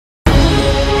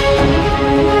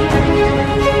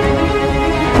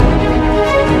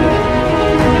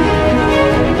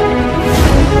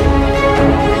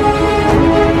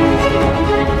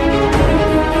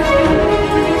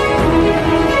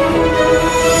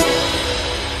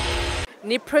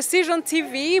Ni Precision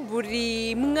TV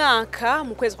buri mwaka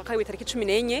mu kwezi kwa kabiri tariki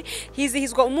 14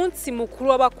 hizihizwa umunsi mukuru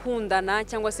w'abakundana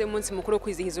cyangwa se umunsi mukuru wo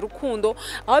kwizihiza urukundo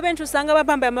aho benshi usanga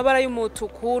bambaye amabara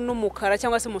y'umutuku n'umukara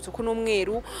cyangwa se umutuku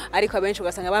n'umweru ariko abenshi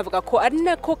ugasanga bavuga ko ari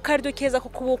nako karyo keza ko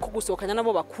kuboko gusohokana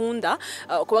nabo bakunda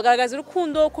kubagaragaza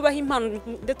urukundo kubaha impano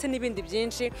ndetse n'ibindi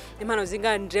byinshi impano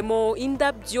ziganjemo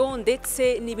indabyo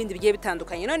ndetse n'ibindi bigiye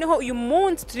bitandukanye noneho uyu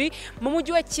munsi turi mu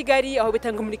mujyi wa Kigali aho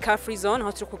bitanga muri car free zone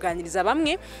aho turi kuganiriza bamwe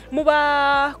mu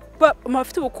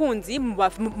bafite ubukunzi mu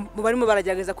barimo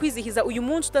baragerageza kwizihiza uyu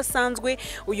munsi udasanzwe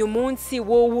uyu munsi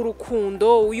wo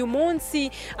w'urukundo uyu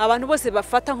munsi abantu bose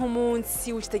bafata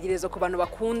nk'umunsi w'ikitegererezo ku bantu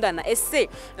bakundana ese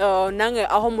nange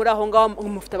aho muri aho ngaho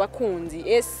mufite abakunzi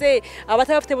ese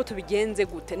abatabafite bo tubigenze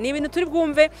gute ni ibintu turi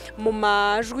bwumve mu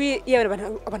majwi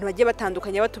y'abantu bagiye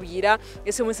batandukanye batubwira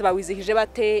ese umunsi bawizihije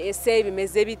bate ese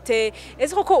bimeze bite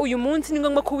ese koko uyu munsi ni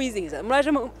ngombwa kuwizihiza muraje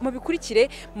mu bikurikire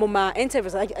mu ma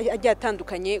interviews agiye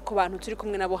atandukanye ku bantu turi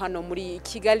kumwe nabo hano muri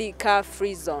Kigali car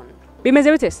free zone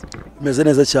bimeze bite se Meze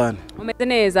neza cyane umeze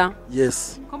neza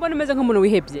yes ko mbona umeze nk'umuntu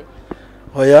wihebye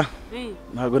hoya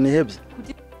ntago nihebye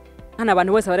hano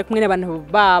abantu bose bari kumwe n'abantu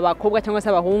b'abakobwa cyangwa se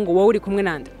abahungu wowe uri kumwe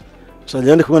nande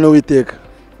cyane ndi kumwe n'Uwiteka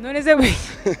none se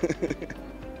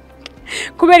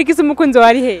kubera iki umukunzi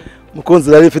wari he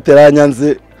mukunzi yari ifite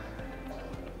ranyanze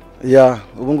ya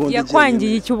ubu ngo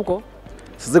yakwangiye iki ubwo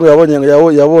size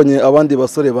ngo yabonye abandi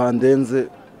basore bandenze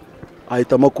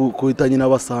ahitamo kuhita nyina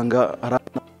basanga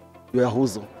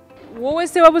yahuzo wowe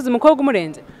se wabuze umukobwa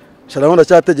umurenze shara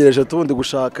ndacyategereje tubundi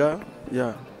gushaka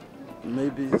ya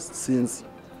maybe since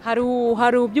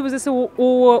hari ubyibuze se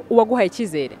uwaguhaye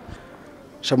ikizere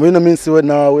shamuri na minsi we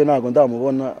nawe nago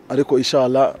ndamubona ariko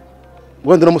inshallah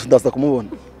wenda no musindasa kumubona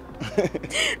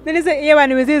nese iyo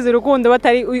abantu bizihiza urukundo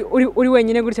batari uri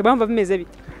wenyine gutya bamva bimeze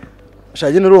bite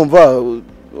shagine urumva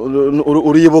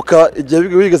uriyibuka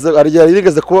igihe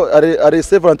yigeze ko ari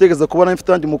Saint Valentin yigeze kubona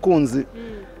mfite andi mukunzi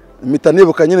impita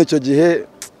nibuka nyine icyo gihe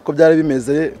ko byari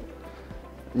bimeze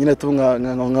nyine tu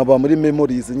nkaba muri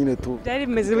memories nyine tu byari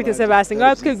bimeze bite se basi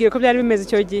ngaho twibwire ko byari bimeze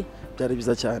icyo gihe byari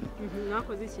biza cyane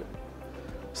mwakoze iki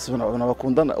sibona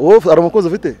bakundana wowe ari umukunzi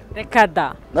ufite reka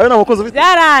da nawe nta mukunzi ufite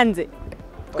byaranze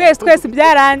twese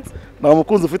byaranze nta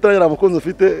mukunzi ufite nta mukunzi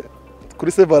ufite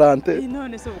kuri Saint Valentin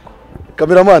none se uko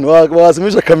cameraman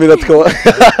wazimisha kamera twa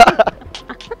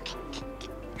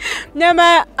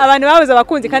nyama abantu babuze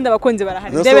abakunzi kandi abakunzi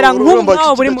barahari ndebera nk'umwe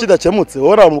buri kidakemutse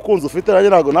wora umukunzi ufite nanjye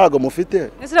nago mufite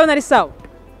ese urabona ari sawa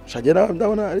shagera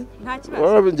ndabona ari nta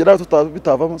kibazo ngera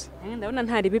tutabitavamo se ndabona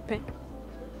ntari bipe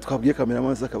twabwiye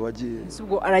cameraman akabagiye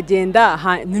ubwo aragenda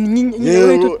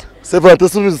nyine Saint Valentin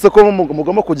subize ko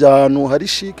mugomba kujya ahantu hari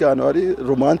chic ahantu hari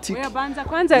romantic oya banza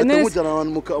kwanza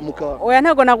oya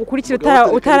ntago nagukurikira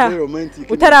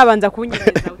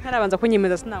utarabanza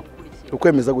kunyemeza sinagukurikira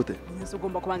ukwemeza gute nese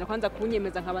ugomba kubanza kwanza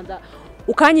kunyemeza nkabanza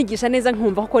ukanyigisha neza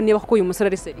nkumva ko niba koko uyu musore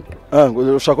ari seri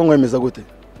ngo ushaka nkwemeza gute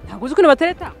ntago uzi ko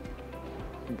batereta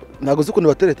ntago uzi ko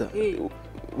batereta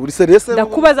uri serious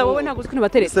ndakubaza wowe ntago uzi ko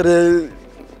batereta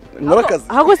Nurakazi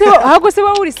hago se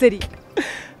wowe uri seri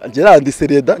ngera ndi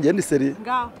seri da ngenda seri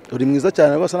uri mwiza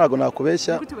cyane rwose ntago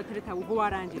nakubeshya gute batereta ubwo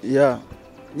warangije ya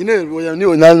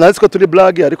nyine nazi ko turi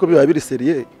blague ariko biba biri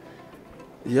seri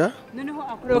ya noneho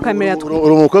akorewe kamera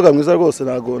uri umukobwa mwiza rwose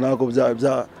ntago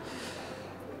bya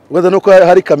wenda nuko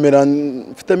hari kamera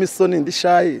mfitemo isoni ndi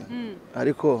shy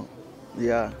ariko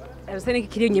ya ese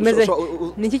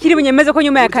niki kiri bunyemeze ko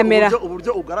nyuma ya kamera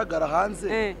uburyo ugaragara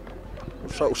hanze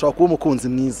ushaka kuba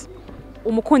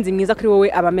umukunzi mwiza kuri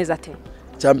wowe abameze ate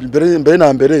mbere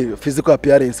na mbere physical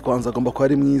appearance kwanza agomba kuba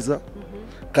ari mwiza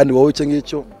kandi wowe icyo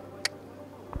ngicyo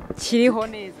kiriho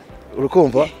neza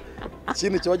urukumva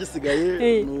ikindi kiba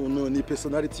gisigaye ni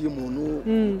personality y'umuntu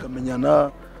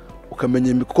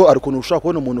ukamenya ko ari ukuntu ushaka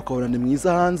kubona umuntu ukabona ni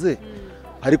mwiza hanze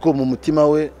ariko mu mutima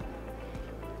we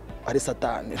ari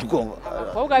satani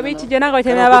abakobwa b'iki gihe ntabwo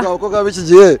bakeneye abakobwa b'iki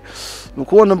gihe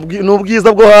ukubona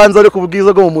n'ubwiza bwo hanze ariko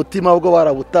ubwiza bwo mu mutima bwo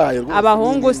barabutaye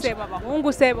abahungu se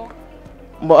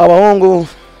abahungu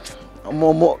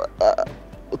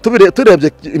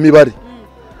turebye imibare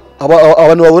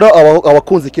abantu babura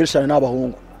abakunzi kenshi cyane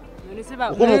n'abahungu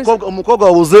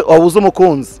umukobwa wabuze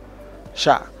umukunzi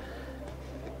sha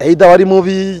either wari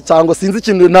mubi cyangwa sinzi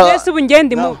ikintu ese ubu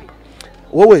ngende mubi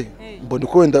wowe mbona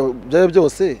uko wenda byaye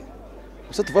byose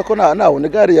gusa tuvuga ko nabone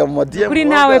gari ya mu DM kuri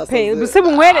nawe pe buse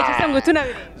bunkwereke se ngo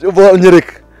tunabire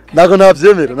nyereka nago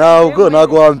nabyemera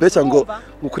nago wambeshya ngo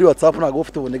kuri WhatsApp nago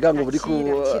ufite ubonega ngo buri ku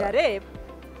kirareba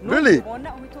really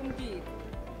ubona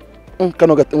uhitumbira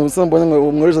kano umusambo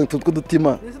umworeje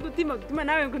tudutima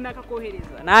nawe ngo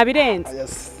nakakohereza nabirenze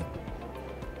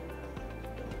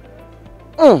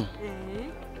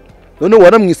none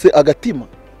waramwise agatima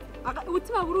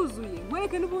ubutima buruzuye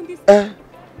nkwereke n'ubundi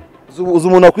uzi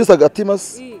umuntu akwise agatima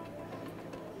se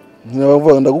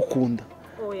ntibavuga ndagukunda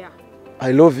oya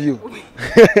I love you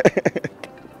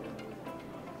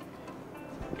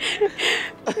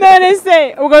none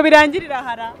se ubwo birangirira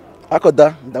hara ako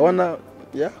da ndabona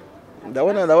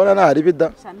ntari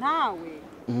bida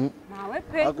nawe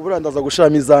pe akubura ndaza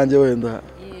gushama izanjye wenda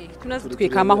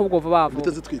tunazitwikama ahubwo vuba vuba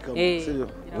bitazitwikama serio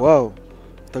wow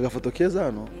tagafoto keza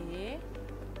hano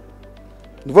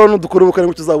ndivana n'udukora ubukane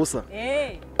gutyo uzabusa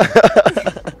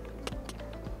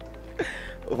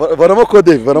vanamo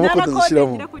kode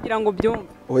zishiramo kugira ngo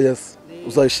byumve yes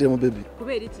uzayishiremo baby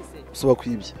kubera iki se usoba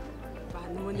kwibye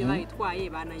n'ubundi bayitwaye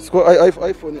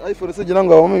banayiye iPhone se gira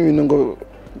ngo abamo ibintu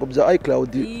ngo bya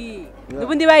iCloud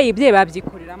n'ubundi bayibye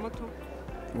babyikoreramo to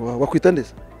bakwita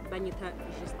ndese banyita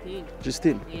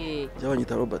Justine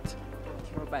yabanyita Robert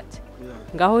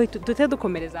ngaho dute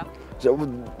dukomereza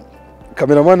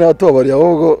cameraman atobari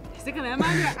ahubwo ese cameraman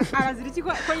arazira iki ko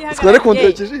yihagarara sikare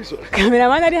kuntekije ijisho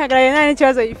cameraman ari hagarara nta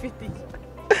n'ikibazo yifitiye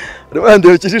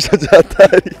rwanda ikijisho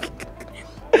cyatari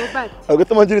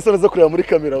agutuma ngira isoni zo kureba muri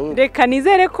kamera wowe reka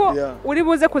nizere ko uri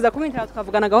buze kuza kumwitara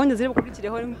tukavugana gahunda ziri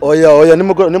bukurikireho oya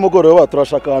nimugoroba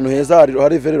turashaka ahantu heza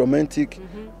hari very romantic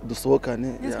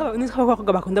dusohokane nizko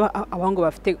bakobwa bakunda abahungu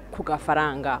bafite ku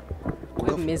gafaranga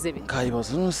bimeze bite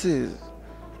kayibazo nose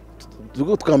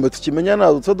dugo twambe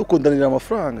tukimenyana duto dukundanira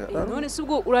amafaranga none se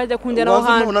ubwo urajya kunjana aho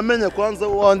hantu unamenye kwanza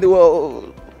wandi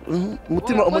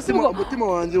umutima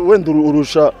wanjye wenda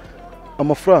urusha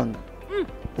amafaranga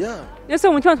Ese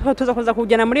umutima tuza kuza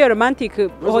kujyana muri romantic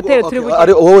hotel turi bugiye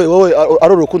ari wowe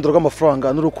ari urukundo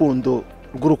rw'amafaranga n'urukundo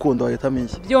rw'urukundo wahitamo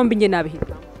iki byombi nge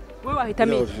nabihita wowe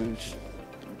wahitamo iki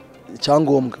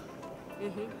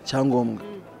cyangombwa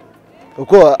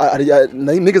uko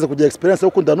nigeze kugira experience yo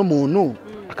gukundana n'umuntu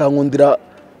akankundira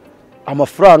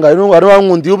amafaranga ari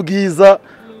wankundiye ubwiza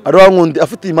ari wankundi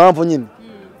afite impamvu nyine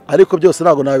ariko byose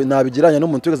ntago nabigiranye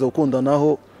n'umuntu tugeze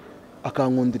gukundanaho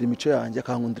akankundira imico yanjye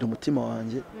akankundira umutima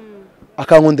wanjye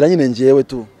akankundira nyine ngewe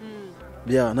tu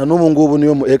na n'ubu ngubu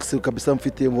niyo mu ex kabisa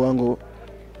mfite ngo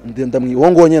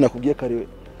ndamwiwo ngo nyene nakubwiye kare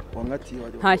wangati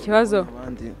nta kibazo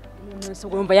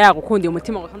ubwo umva yagukundiye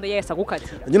umutima kandi yesa gukati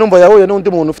nyine numva yahuye n'undi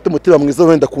muntu ufite umutima mwiza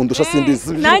wenda kundusha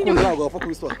simbizi ntabwo wapfa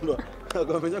kubisobanura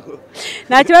ntabwo bamenya ko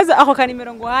nta kibazo ako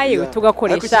kanimero ngo haye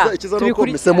tugakoresha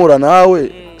tubikurikira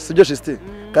nawe sibyo Justin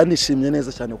kandi nishimye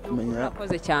neza cyane kumenya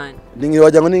urakoze cyane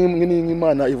wajya ngo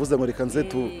n'Imana ivuze ngo reka nze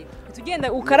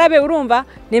tugenda ukarabe urumva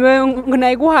nimero ngo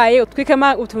nayiguhaye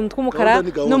utwikema utuntu tw'umukara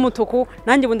n'umutuku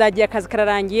nanjye bundagiye akazi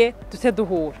kararangiye dute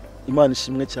duhura Imana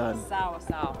ishimwe cyane sawa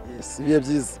yes ibiye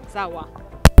byiza sawa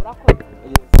urakoze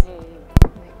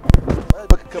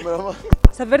kamera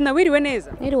Saverina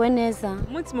wiriwe neza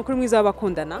umunsi mukuru mwiza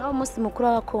w'abakundana umunsi mukuru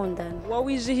w'abakundana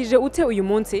wawijihije ute uyu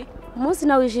munsi umunsi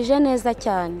nawijije neza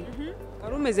cyane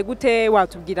wari umeze gute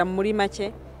watubwira muri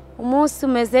make umunsi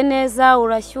umeze neza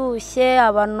urashyushye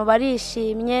abantu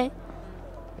barishimye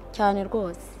cyane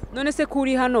rwose none se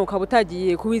kuri hano ukaba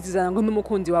utagiye kuwizizana ngo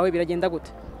n'umukunzi wawe biragenda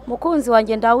gute mukunzi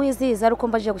wanjye ndawizihiza ariko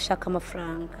mbaje gushaka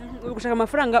amafaranga gushaka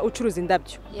amafaranga ucuruza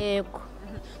indabyo yego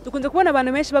dukunze kubona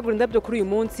abantu benshi bagura indabyo kuri uyu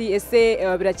munsi ese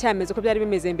biracyameze ko byari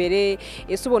bimeze mbere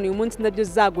ese ubona uyu munsi indabyo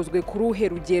zaguzwe ku ruhe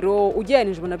rugero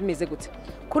ugereranije ubona bimeze gute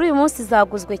kuri uyu munsi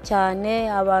zaguzwe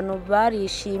cyane abantu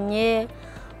barishimye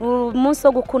umunsi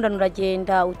wo gukundana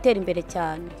uragenda utera imbere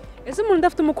cyane ese umuntu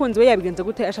udafite umukunzi we yabigenza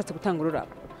gute ashatse gutanga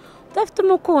ururabo udafite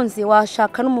umukunzi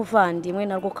washaka n'umuvandimwe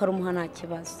narwo ukarumuha nta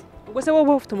kibazo ubwo se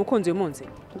wowe ufite umukunzi uyu munsi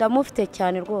ndamufite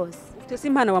cyane rwose ufite se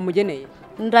impano wamugeneye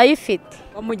ndayifite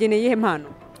wamugeneye ihe mpano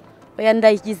oya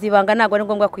ndayigize ibanga ntabwo ari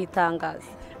ngombwa kuyitangaza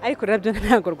ariko ururabyo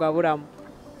ntabwo rwaburamo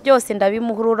byose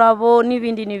ndabimuha ururabo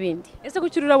n'ibindi ese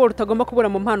kuki ururabo rutagomba kubura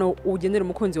mu mpano ugenera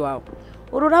umukunzi wawe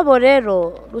ururabo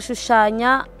rero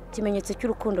rushushanya ikimenyetso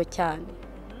cy'urukundo cyane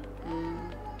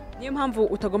niyo mpamvu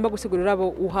utagomba gusiga ururabo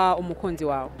uha umukunzi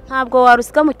wawe ntabwo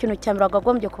warusiga mu kintu cya mbere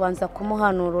wagagombye kubanza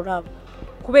kumuhana ururabo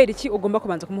kubera iki ugomba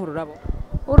kubanza kumuha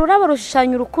ururabo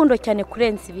rushushanya urukundo cyane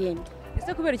kurenza ibindi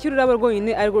ese kubera iki ururabo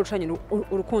rwonyine ari rwo rushanya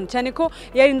urukundo cyane ko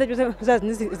iyo ari indabyo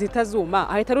zitazuma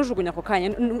ahita rujugunya ako kanya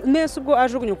nese ubwo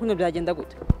ajugunya urukundo byagenda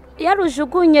gute iyo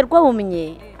rujugunye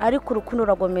rwumye ariko urukundo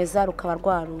ruragomeza rukaba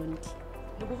rwarundi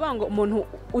ni ukuvuga ngo umuntu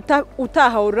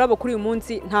utahawe ururabo kuri uyu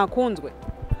munsi ntakunzwe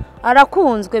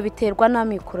arakunzwe biterwa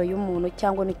n'amikoro y'umuntu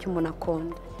cyangwa n'icyo umuntu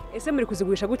akunda ese muri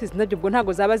kuzigurisha gute izi ndabyo ubwo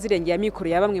ntabwo zaba zirengeye amikoro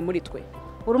ya bamwe muri twe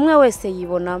buri umwe wese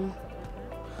yibonamo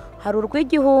hari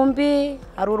urw'igihumbi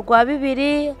hari urwa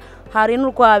 2 hari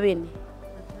n'urwa 4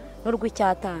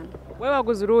 n'urw'icyatanu wowe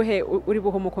waguze uruhe uri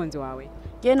buho umukunzi wawe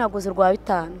njye naguze urwa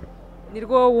 5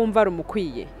 nirwo wumva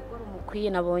rumukwiye bikwiye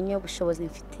nabonye ubushobozi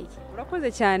mfitiye.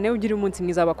 urakoze cyane, ugira umunsi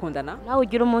mwiza w'abakundana. Nawe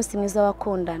ugira umunsi mwiza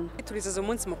w'abakundana. turiziza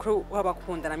umunsi mukuru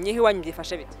w'abakundana, myehe iwanyu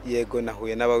byifashe bite? Yego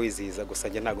nahuye n'abawizihiza gusa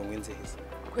njye ntago mwinzihiza.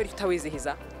 Kweri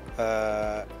tutawizihiza?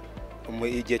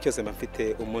 Igihe cyose mba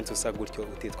mfite umunsi usa gutyo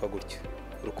utitwa gutyo.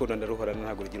 Urukundo ndaruhorana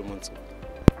ntago rugira umunsi.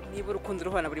 Niba urukundo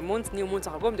ruhorana buri munsi, niyo umunsi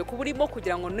akagombye kuba urimo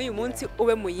kugira ngo n'uyu munsi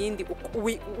ube mu yindi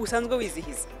usanzwe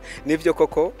wizihiza. Nibyo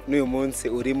koko n'uyu munsi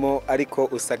urimo ariko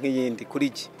usa nk'iyindi kuri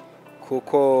iki,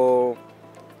 kuko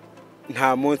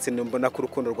nta munsi mbona ko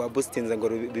urukundo rwa boostinze ngo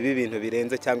bibe ibintu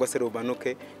birenze cyangwa se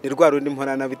rubanuke. Ni rwa rundi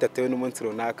mporana bitatewe n'umunsi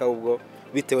runaka, ubwo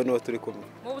bitewe n'uwo turi kumwe.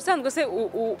 Mu busanzwe se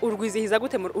urwizihiza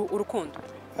gute urukundo?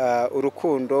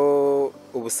 Urukundo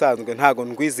ubusanzwe ntago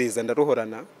ndwizihiza,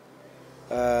 ndaruhorana.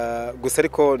 Gusa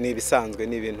ariko ni ibisanzwe,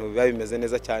 ni ibintu biba bimeze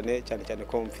neza cyane cyane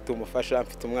ko mfite umufasha,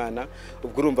 mfite umwana.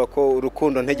 Ubwo urumva ko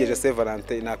urukundo ntegeje Saint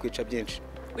Valentin nakwica byinshi.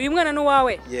 Uyu mwana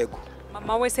n'uwawe? Yego.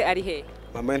 Mama we se ari he?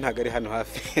 Mama we ntago ari hano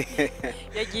hafi.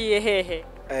 Yagiye hehe?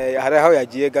 Hari aho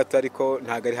yagiye gato ariko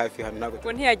ntago ari hafi hano ntago.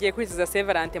 Ngo ntiyagiye kwizihiza Saint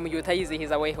Valentin mu gihe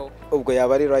utayizihiza weho? Ubwo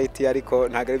yaba ari right ariko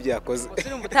ntago ari byo yakoze.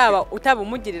 Urumva utaba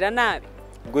umugirira nabi?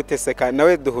 Gute se kandi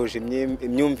nawe duhuje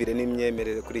imyumvire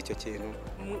n'imyemerere kuri icyo kintu.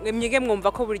 Mwige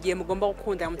mwumva ko buri gihe mugomba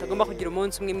gukundana, mutagomba kugira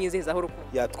umunsi umwe mwizihizaho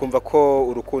urukundo? Twumva ko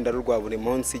urukundo ari urwa buri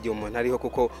munsi igihe umuntu ariho,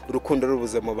 kuko urukundo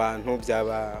rubuze mu bantu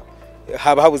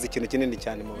haba habuze ikintu kinini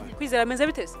cyane mu bantu. Kwizera ameze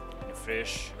bite se? Ni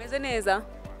fresh. Meze neza?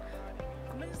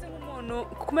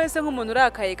 Kumeze nk'umuntu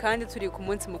urakaye kandi turi ku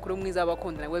munsi mukuru mwiza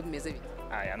w'abakundana, we bimeze bite?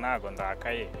 Aya ntago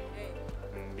ndakaye.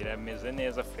 Birameze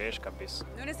neza fresh kabisa.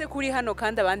 None se kuri hano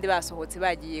kandi abandi basohotse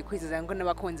bagiye kwizihiza ngo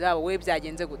n'abakunzi babo, we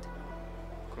byagenze gute?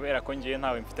 Kubera ko ngiye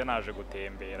ntawe mfite naje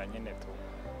gutembera nyine tu.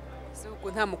 Se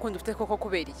ubwo nta mukunzi ufite koko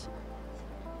kubera iki?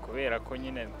 Kubera ko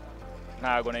nyine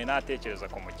ntago nari natekereza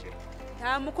kumukira.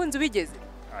 Nta mukunzi wigeze?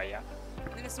 Aya.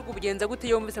 None se ubwo bugenza gute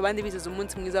iyo wumvise abandi bizihiza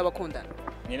umunsi mwiza w'abakundana?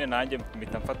 Nyine nanjye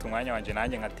mpita mfata umwanya wanjye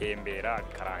nanjye ngatembera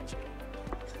bikarangira.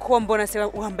 Ko mbona se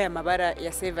wambaye amabara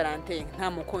ya Saint Valentin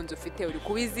nta mukunzi ufite, uri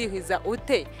kubizihiza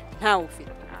ute ntawe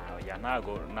ufite? Aya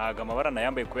ntago amabara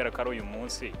nayambaye kubera ko ari uyu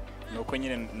munsi. Nuko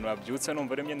nyine nabyutse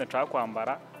numva ari imyenda nshaka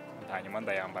kwambara, hanyuma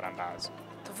ndayambara ndaza.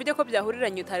 Tuvuge ko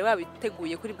byahuriranye utari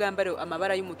wabiteguye kuri bwambare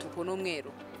amabara y'umutuku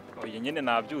n'umweru? Oya nyine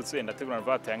nabyutse ndategura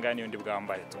nvataya ngaya n'undi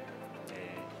bwambare tu.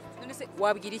 None se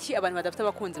wabwira iki abantu badafite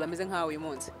abakunzi bameze nkawe uyu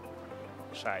munsi?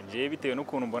 Shangiye bitewe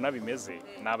n'ukuntu mbona bimeze,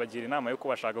 nabagira inama yo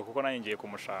kubashaka kuko nanjye ngiye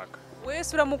kumushaka.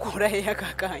 Wese uramukura he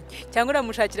akakanya cyangwa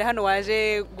uramushakira hano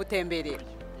waje gutemberera?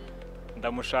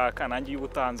 Ndamushaka nanjye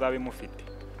y'ubutaha nzabe mufite.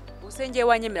 Usengeye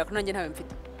wanyemera ko nanjye ntawe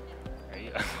mfite?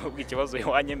 Ubwo ikibazo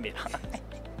wanyemera.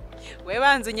 We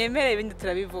banze unyemere ibindi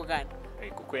turabivugana.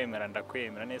 Kukwemera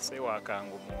ndakwemera, nese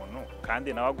wakanga umuntu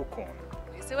kandi nawe agukunda.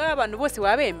 Ese we abantu bose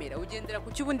wabemera ugendera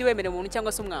ku cyo ubundi wemere umuntu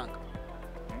cyangwa se umwanga?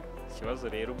 Ikibazo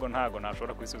rero ubwo ntago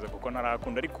nashobora kwisubiza kuko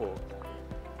narakunda, ariko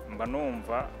mba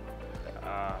numva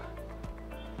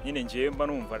nyine ngiye mba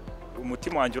numva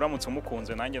umutima wanjye uramutse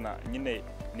umukunze nanjye nyine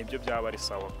nibyo byaba ari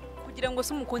sawa. Kugira ngo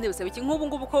se umukunde bisaba iki? Nk'ubu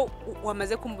ngubu ko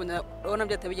wamaze kumbona urabona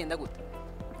byatabigenda gute?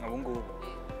 Ubu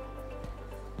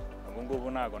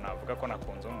ngubu ntago navuga ko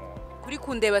nakunze umuntu. Kuri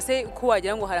kundeba se ko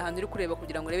wagira ngo hari ahantu uri kureba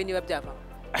kugira ngo urebe niba byava?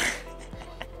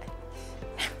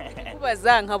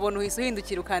 Kubaza nkabona uhise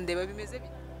uhindukira ukandeba, bimeze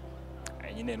bite?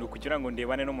 Nyine ni ukugira ngo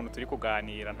ndebane n'umuntu turi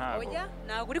kuganira ntago. Oya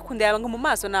ntago uri kundeba ngo mu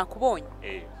maso nakubonye.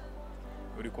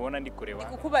 Uri kubona ndi kureba.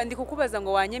 Ndi kukubaza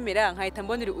ngo wanyemera nkahita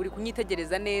mbona uri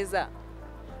kunyitegereza neza.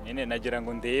 Nyine nagira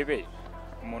ngo ndebe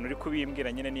umuntu uri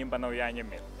kubimbwira nyine nimba nawe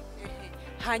yanyemera.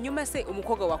 Hanyuma se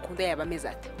umukobwa wakunda yaba ameze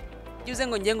ate? Byuze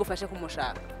ngo ngiye ngufashe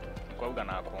kumushaka. Umukobwa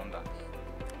nakunda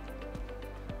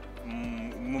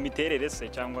mu miterere se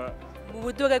cyangwa mu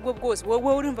budoga bwo bwose?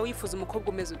 Wowe urumva wifuza umukobwa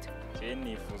umeze ute? Je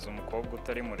nifuza umukobwa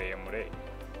utari muremure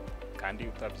kandi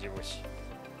utabyibushye.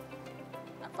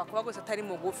 Apfa kuba gusa atari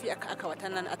mugufi akaba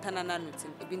atanananutse,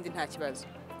 ibindi nta kibazo.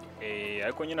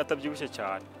 Ariko nyine atabyibushye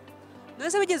cyane.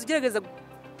 None se bigeze ugerageza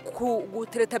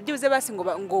gutereta byibuze basi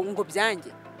ngo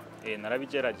byange?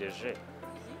 Narabigerageje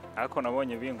ariko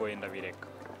nabonye bingoye ndabireka.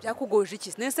 Byakugoje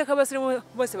iki? None se ko abasore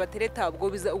bose batereta ubwo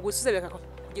ugusubiza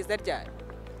kugeza ryari?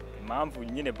 Impamvu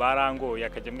nyine barangoye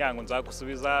akajya mwango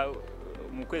nzagusubiza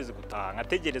mu kwezi gutaha,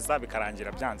 nkategereza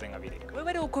bikarangira byanze nkabireka. Wewe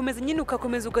bari ukomeza nyine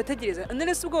ugakomeza ugategereza.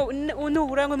 None se ubwo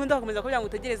nuhura ngo n'undi akomeza kugira ngo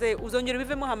utegereze uzongera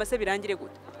ubivemo hamase birangire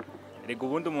gute? Rega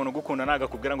ubundi umuntu gukunda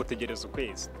nagakubwira ngo utegereze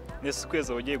ukwezi. Nese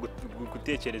ukwezi ugiye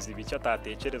gutekereza ibiki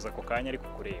atatekereza ako kanya ari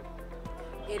kukureba.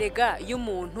 erega iyo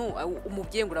umuntu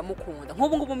umubyeyi ngo uramukunda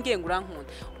nk'ubu ngubu umubyeyi ngo urankunda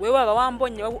wewe waba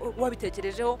wambonye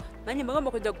wabitekerejeho nanjye mba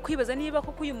ngomba kujya kwibaza niba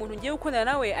koko uyu muntu ngiye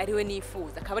gukundana nawe ari we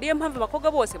nifuza akaba ariyo mpamvu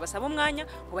abakobwa bose basaba umwanya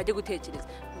ngo bajye gutekereza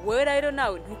wewe rero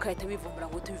nawe ntukahita wivumbura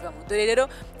ngo tubivamo dore rero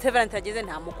Saint Valentin ageze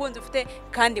nta mukunzi ufite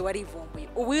kandi warivumbuye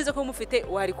ubu yize ko umufite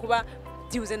wari kuba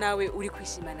byibuze nawe uri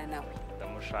kwishimana nawe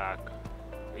ndamushaka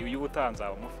iyo ubutaha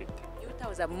nzaba mufite iyo utaha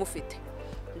uzaba umufite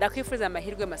ndakwifuriza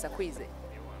amahirwe masa kwize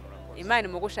Imana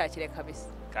imugushakire kabisa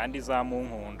kandi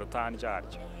izamunkunda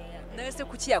utandyarya nawe se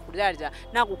kuki yakuryarya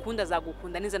nagukunda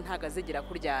azagukunda neza ntago azigera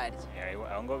kuryarya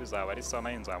aho ngo bizaba ari sawa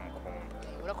nayo nzamukunda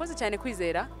urakoze cyane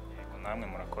kwizera yego namwe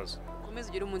murakoze ukomeze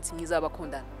ugire umunsi mwiza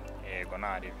w'abakundana yego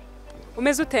naribi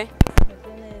umeze ute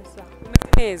meze neza umeze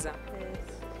neza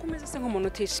umeze se nk'umuntu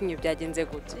utishimye byagenze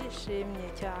gute ndishimye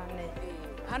cyane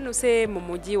hano se mu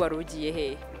mujyi wari ugiye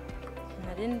hehe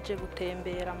nari nje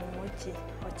gutembera mu mujyi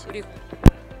wa Kigali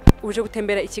uje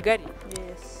gutembera i Kigali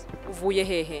yes uvuye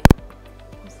hehe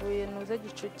mvuye nuze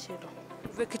Kicukiro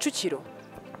uvuye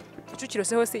Kicukiro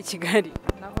se hose i Kigali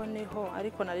naho niho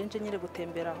ariko nari nje nyine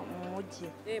gutembera mu mujyi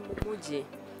mu mujyi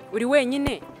uri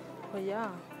wenyine oya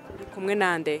uri kumwe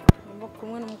nande ndimo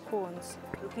kumwe n'umukunzi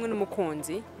uri kumwe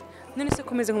n'umukunzi none se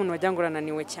komeze nk'umuntu wagira ngo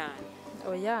urananiwe cyane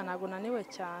oya ntabwo naniwe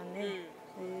cyane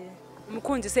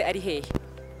umukunzi se ari hehe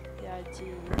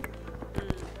yagiye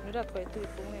nuriya twari turi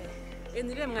kumwe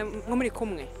niriya mwe muri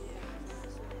kumwe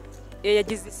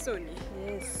yagize isoni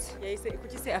yes yahise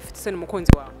kuki se afite isoni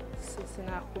umukunzi wawe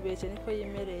sinakubeshye niko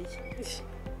yimereye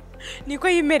niko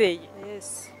yimereye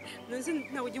yes none se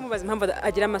ntawe ujya umubaza impamvu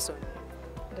agira amasoni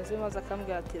ndazimaze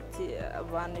akambwira ati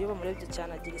abantu iyo bamurebye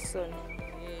cyane agira isoni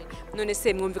none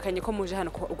se mwumvikanye ko muje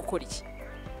hano gukora iki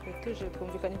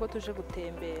twumvikanye ko tuje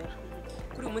gutembera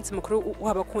kuri uyu munsi mukuru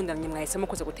w'abakundanye mwahisemo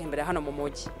kuza gutembera hano mu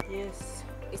mujyi yes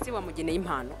ese wamugeneye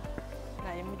impano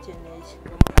nayimugeneye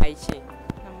wamuhaye iki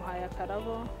namuhaye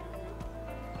akarabo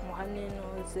muha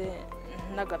n'inuze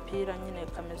n'agapira nyine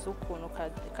kameze ukuntu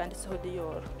kanditseho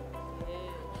Dior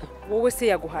wowe se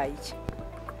yaguhaye iki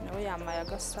nawe yamaye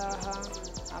agasaha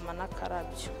ama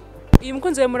n'akarabyo uyu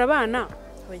mukunzi wawe murabana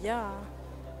oya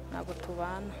ntabwo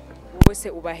tubana wowe se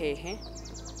uba hehe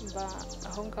mba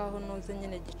aho ngaho nuze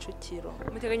nyine Kicukiro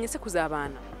muteganya se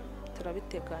kuzabana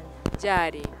turabiteganya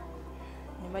byari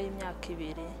nyuma y'imyaka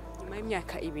 2 nyuma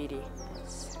y'imyaka 2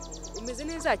 umeze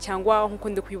neza cyangwa nkuko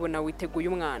ndi kwibona witeguye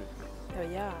umwana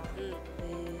oya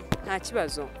nta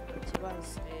kibazo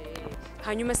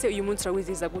hanyuma se uyu munsi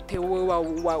urawiziza gute wowe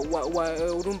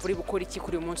urumva uri bukora iki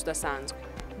kuri uyu munsi udasanzwe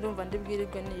ndumva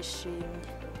ndibwirirwe nishimye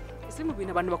ese mu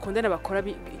bintu abantu bakundana bakora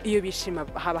iyo bishima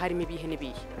haba harimo ibihe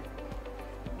n'ibihe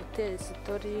gutera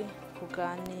isitori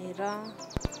kuganira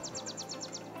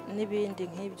n'ibindi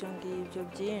nk'ibyo ngibyo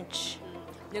byinshi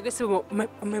nyage se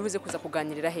mubibuze kuza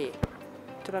kuganirira hehe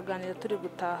turaganira turi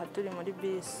gutaha turi muri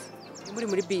bisi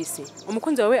muri bisi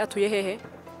umukunzi wawe atuye hehe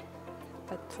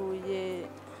atuye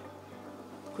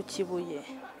ku Kibuye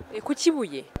ku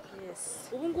Kibuye yes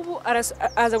ubu ngubu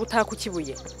aza gutaha ku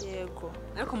Kibuye yego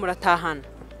ariko muratahana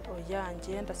oya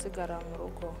ngiye ndasigara mu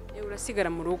rugo urasigara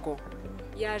mu rugo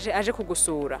yaje aje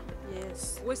kugusura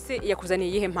yes wese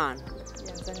yakuzaniye iyihe mpano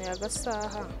yanzaniye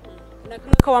agasaha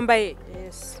nakamwe ko wambaye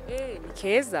yes ni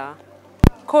keza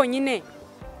konyine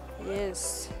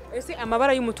yes ese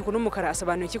amabara y'umutuku n'umukara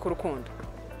asobanuye iki ku rukundo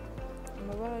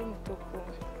amabara y'umutuku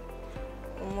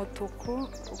umutuku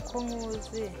uko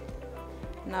nkuzi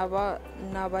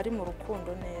naba ari mu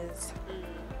rukundo neza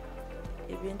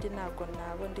ibindi ntabwo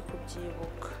nabo ndi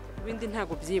kubyibuka ibindi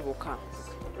ntabwo byibuka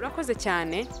urakoze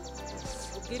cyane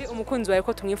ubwire umukunzi wawe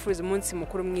ko tumwifuriza umunsi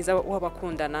mukuru mwiza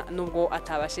w'abakundana nubwo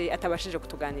atabashije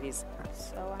kutuganiriza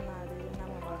sawa narebe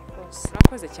namwe murakoze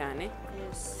urakoze cyane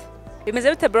yes bimeze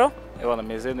bite bro yabona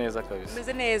meze neza kabisa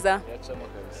bimeze neza yacamo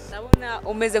kabisa ndabona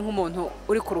umeze nk'umuntu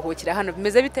uri kuruhukira hano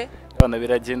bimeze bite yabona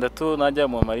biragenda tu najya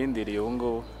mu marindiri ubu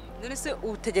ngubu none se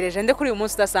utegereje nde kuri uyu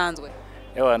munsi udasanzwe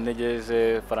yabona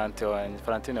ntegereje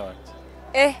Valentine wanjye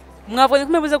mwabonye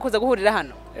ko mubibuze kuza guhurira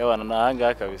hano yabona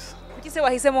nahangaha kabisa kuki se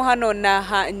wahisemo hano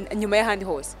nyuma y'ahandi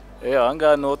hose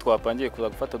ahangaha niho twapangiye kuza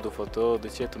gufata udufoto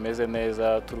duke tumeze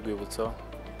neza turwibutso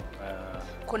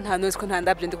ko nta ntuzi ko nta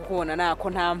ndabyo ndi kukubona nako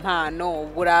nta mpano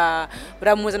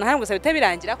buramuzana hano gusa bite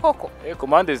birangira koko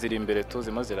komande ziri imbere tu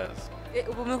zimo ziraza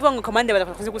ubu muvuga ngo komande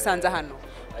badakoze gusanza hano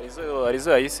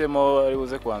arizo yahisemo ari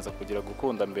buze kubanza kugira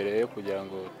gukunda mbere yo kugira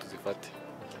ngo tuzifate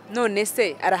none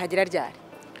se arahagera ryari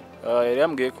yari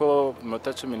yambwiye ko mu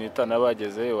minota 15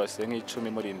 abageze wase nk'icumi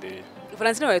murindiriye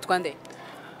Valentine wawe twande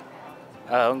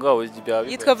aho ngaho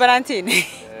yitwa Valentine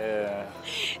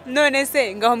none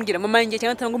se ngaho mbwira mama ngiye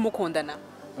cyangwa tango mukundana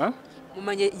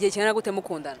mumanye igihe kingana gute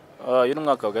mukundana? Uyu ni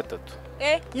umwaka wa 3.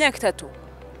 Imyaka 3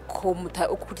 ko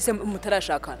kugise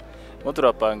mutarashakana? Mo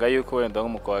turapanga yuko wenda nko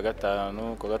mu kwa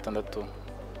 5 kwa 6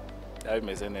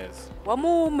 bimeze neza.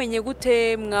 Wamumenye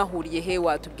gute, mwahuriye he?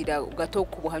 Watubwira gato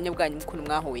ku buhamya bwanyu ukuntu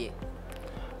mwahuye?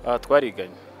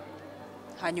 Twariganye.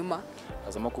 Hanyuma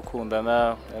azamo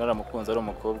gukundana, naramukunze ari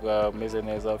umukobwa umeze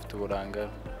neza afite uburanga,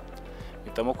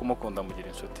 bitamo kumukunda mugira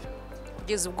inshuti.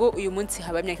 Kugeza ubwo uyu munsi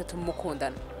haba imyaka 3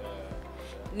 mukundana.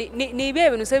 Ni ibihe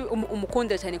bintu se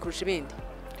umukundira cyane kurusha ibindi?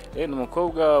 Ni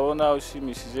umukobwa ubona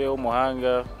ushimishije,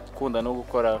 umuhanga, ukunda no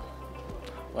gukora,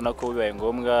 ubona ko bibaye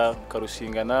ngombwa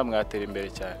karushingana mwatera imbere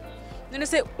cyane. None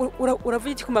se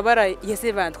uravuga iki ku mabara ya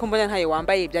Saint Valentin ko mbona ntayo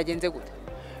wambaye, byagenze gute?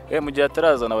 Mu gihe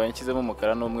atarazana abankizemo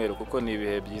umukara n'umweru kuko ni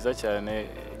ibihe byiza cyane,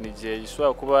 ni igihe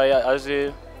gishobora kuba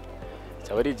aje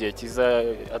cyaba ari igihe kiza,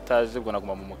 ataje ubwo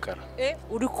naguma mu mukara.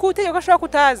 Uri kutegeka ko ashobora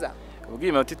kutaza? Ubwo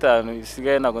iminota 5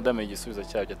 isigaye ntabwo ndamenye igisubizo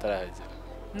cyabyo atarahagera.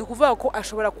 Ni ukuvuga ko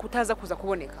ashobora kutaza kuza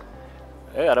kuboneka?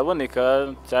 Araboneka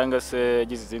cyangwa se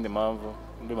yagize izindi mpamvu.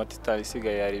 Muri minota 5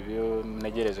 isigaye hari ibyo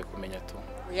negereje kumenya tu.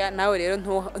 Nawe rero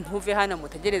ntuve hano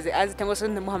mutegereze azi cyangwa se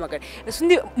ndamuhamagara. Ese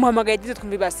undi muhamagaye agize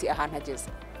twumve basi ahantu ageze?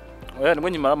 Nibwo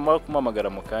nyuma kumuhamagara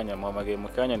mu kanya, muhamagaye mu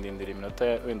kanya ndindira iminota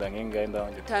wenda nk'ingahe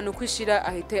ndahongera. 5 kwishira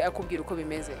ahite akubwira uko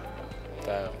bimeze.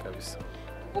 Kabisa.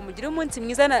 Ngo mugire umunsi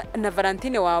mwiza na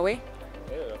Valentine wawe.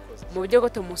 Mu buryo bwo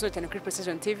tumusore cyane kuri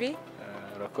Precision TV.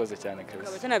 Urakoze cyane kabisa.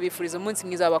 Ukaba tunabifuriza umunsi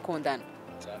mwiza w'abakundana.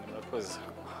 Cyane murakoze.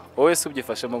 Wowe se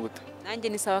ubyifashemo gute? Nanjye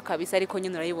ni sawa kabisa, ariko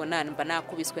nyine urayibona mba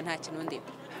nakubiswe nta kintu ndi.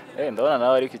 Ndabona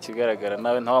nawe ariko ikigaragara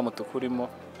nawe nta wa mutuku urimo.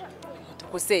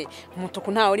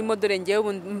 Mutuku ntawe urimo, dore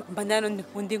ngewe mba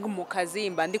ndi mu kazi,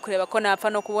 mba ndi kureba ko napfa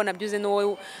no kubona byuze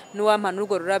n'uwampana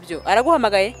urwo rurabyo.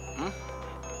 Araguhamagaye?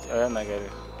 Nagare.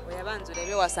 Oyabanze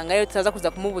urebe wasanga rero tutaza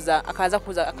kuza kumubuza akaza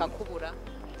kuza akakubura.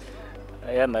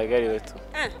 Nagare wetu.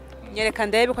 Nyereka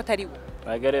ndebe ko atari we.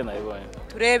 Nagare nayibonye.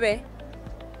 Turebe.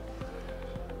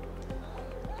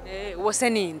 Wose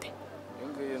ninde?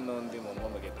 Nguyu n'undi muntu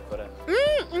mugiye dukorana.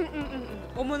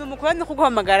 Umuntu mukuru no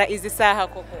kuguhamagara izi saha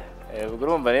koko? Ubwo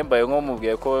urumva nembaye nko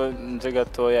mubwiye ko nje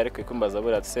gatoya, ariko ikumbaza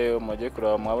buratse umujye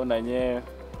kuraba mwabonanye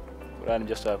urana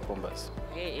ibyo ashaka kumbaza.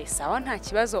 Sawa nta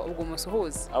kibazo, ubwo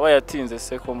musuhuza. Aba yatinze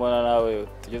se ko mbona nawe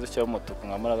tugeze cyo mutuku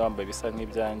nkamara gambaye bisa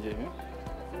nk'ibyanjye.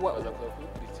 Waza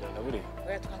kukurikirana buri.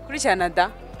 Twakurikirana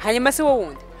da. Hanyuma se wowe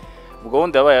wundi? Ubwo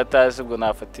wundi abaye ataje, ubwo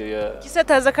nafatira.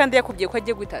 Kisataza kandi yakubwiye ko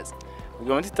agiye gutaza.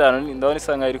 Ubwo minsi 5 ndabona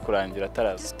isanga iri kurangira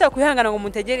ataraza. Tutakwihangana ngo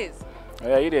mutegereze.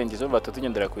 Yirengeje mba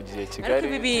tugendera ku gihe Kigali.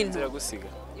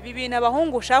 Ibi bintu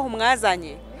abahungu shaho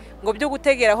mwazanye ngo byo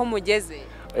gutegera aho mugeze.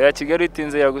 Kigali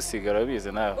itinze yagusigara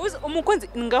bize nawe. Umukunzi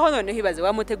ngaho none hibaze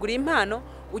wamutegura impano,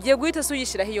 ugiye guhita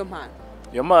suyishiraho iyo mpano.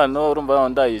 Iyo mpano urumva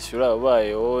ndayishyura,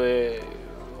 ubaye wowe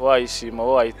wayishima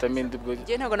wahitamo indi bwo.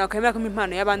 Je ntago nakwemera ko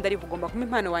impano y'abandi ari kugomba kuma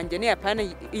impano wanjye ne yapana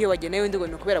iyo wagenewe ndi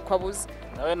ngo kubera ko abuze.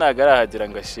 Nawe nagarahagira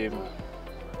ngashima.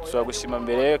 Ushobora gushima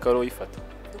mbere ko ari uyifata.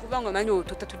 Kuvuga ngo nanyu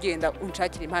tutatugenda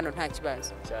unshakira impano nta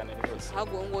kibazo. Cyane rwose.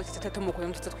 Hago ngo tutatumukoye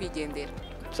tutatwigendera.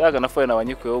 Shaga nafoye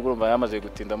nabanyikuye urumva yamaze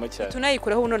gutindamo cyane.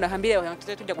 Tunayikureho none hambire aho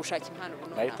tujya gushaka impano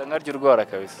buno. Nahita nkarya urwara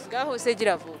kabisa. Ngaho se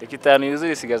gira vuba. Reka 5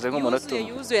 yuzuye isigaje nk'umunota.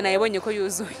 Yuzuye nayibonye ko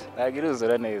yuzuye. Ntagira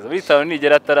uzura neza. Buri 5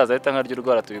 nigera ataraza ahita nkarya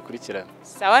urwara tubikurikirana.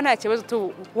 Sawa nta kibazo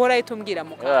tuhora itumbwira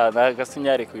mu kanwa.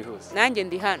 Nagasinyari kwihuse. Nanjye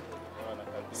ndi hano.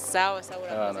 Sawa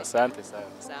urakoze. Asante. Sawa.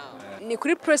 Ni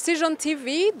kuri Precision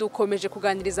TV dukomeje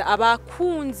kuganiriza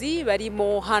abakunzi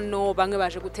barimo hano, bamwe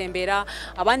baje gutembera,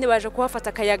 abandi baje kuhafata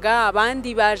akayaga,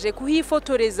 abandi baje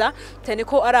kuhifotoreza, cyane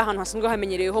ko ari ahantu hasanzwe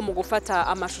hamenyereyeho mu gufata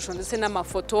amashusho ndetse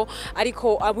n'amafoto,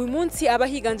 ariko abo munsi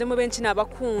abahiganjemo benshi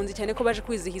n'abakunzi cyane ko baje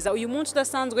kwizihiza uyu munsi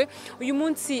udasanzwe. Uyu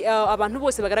munsi abantu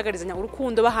bose bagaragarizanya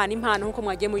urukundo, bahana impano nkuko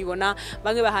mwagiye mubibona,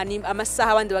 bamwe bahana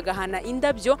amasaha, abandi bagahana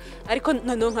indabyo, ariko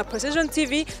none nka Precision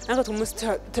TV natwe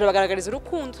turabagaragariza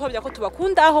urukundo, twabya ko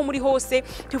tubakunda aho muri hose.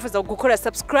 Twifuza gukora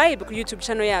subscribe kuri YouTube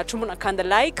channel yacu, munakanda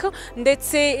like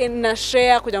ndetse na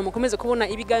share kugira ngo mukomeze kubona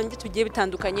ibiganiro tugiye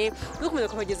bitandukanye, dukomeze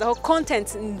kubagezaho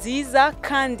content nziza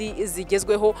kandi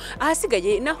zigezweho.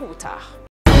 Ahasigaye naho ubutaha.